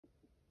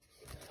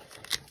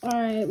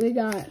Alright, we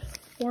got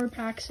 4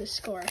 packs of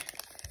Score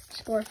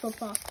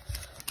football.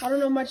 I don't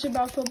know much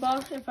about football.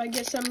 If I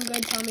get something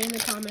good, tell me in the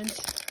comments.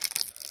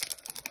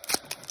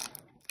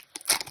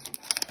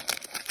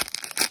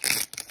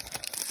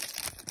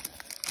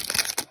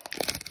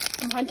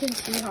 I'm hunting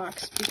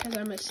Seahawks because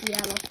I'm a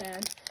Seattle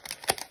fan.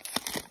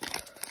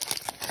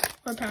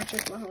 Or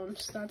Patrick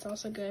Mahomes. That's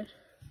also good.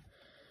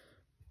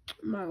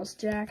 Miles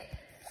Jack.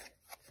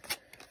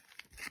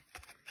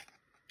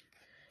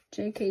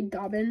 J.K.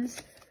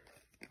 Dobbins.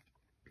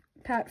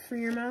 Pat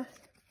Freiermuth.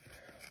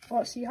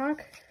 Walt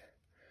Seahawk.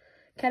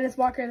 Kenneth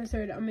Walker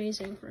III.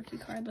 Amazing rookie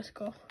card. Let's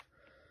go.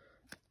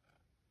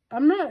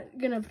 I'm not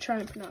going to try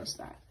and pronounce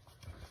that.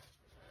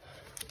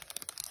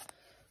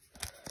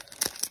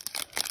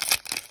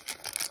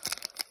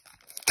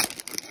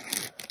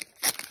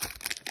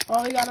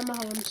 Oh, we got a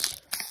Mahomes.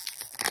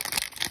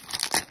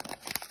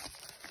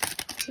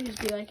 Seems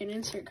to be like an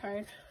insert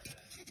card.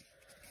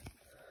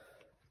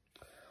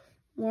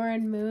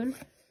 Warren Moon.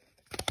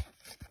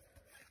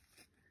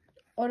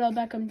 Odell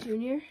Beckham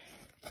Jr.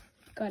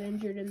 got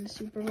injured in the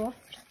Super Bowl.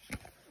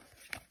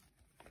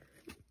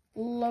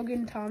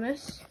 Logan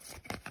Thomas.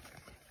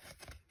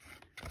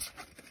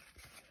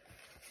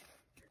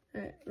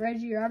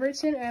 Reggie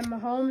Robertson and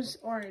Mahomes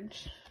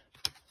Orange.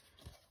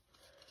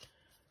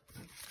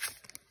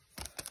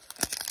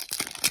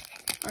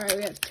 Alright,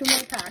 we have 2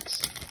 more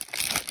packs.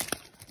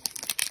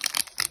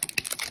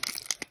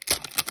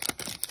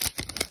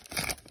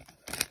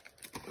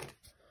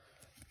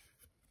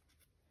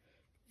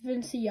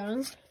 Vince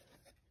Young.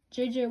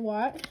 J.J.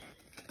 Watt.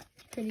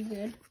 Pretty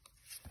good.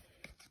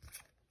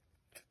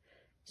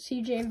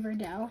 C.J.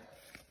 Verdell.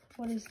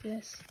 What is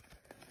this?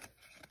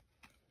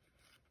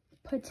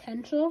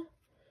 Potential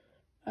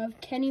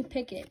of Kenny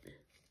Pickett.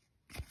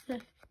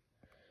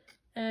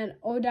 And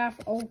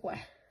Odaf Okwe.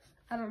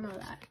 I don't know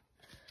that.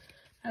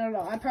 I don't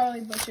know. I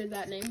probably butchered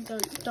that name.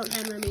 Don't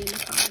hammer me in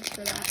the comments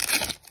for that.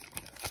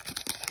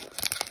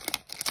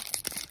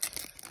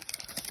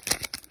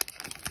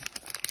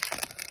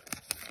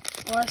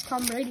 Oh, that's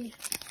Tom Brady.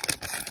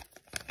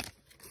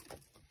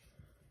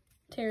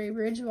 Terry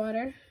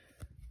Bridgewater.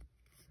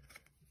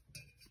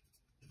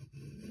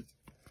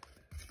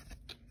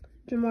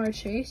 Jamar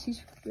Chase.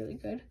 He's really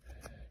good.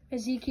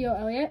 Ezekiel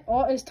Elliott.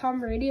 Oh, it's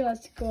Tom Brady.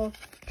 Let's go.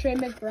 Trey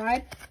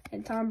McBride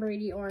and Tom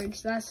Brady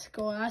Orange. Let's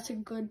go. That's a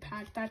good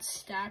pack. That's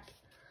stacked.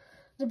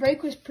 The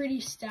break was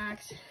pretty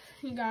stacked.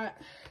 You got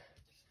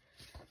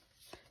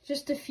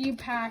just a few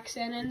packs,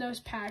 and in those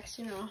packs,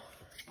 you know,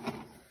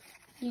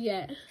 you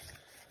get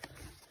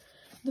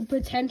the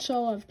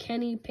potential of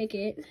Kenny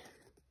Pickett,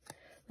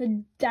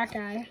 that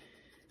guy,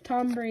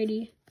 Tom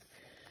Brady,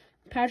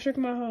 Patrick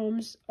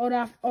Mahomes,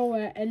 Odaf Owe,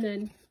 and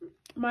then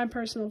my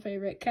personal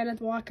favorite,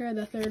 Kenneth Walker,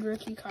 the 3rd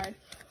rookie card.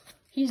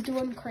 He's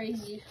doing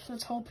crazy.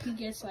 Let's hope he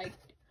gets, like,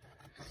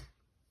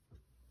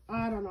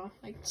 I don't know,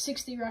 like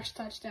 60 rush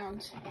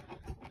touchdowns. All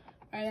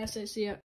right, that's it. See ya.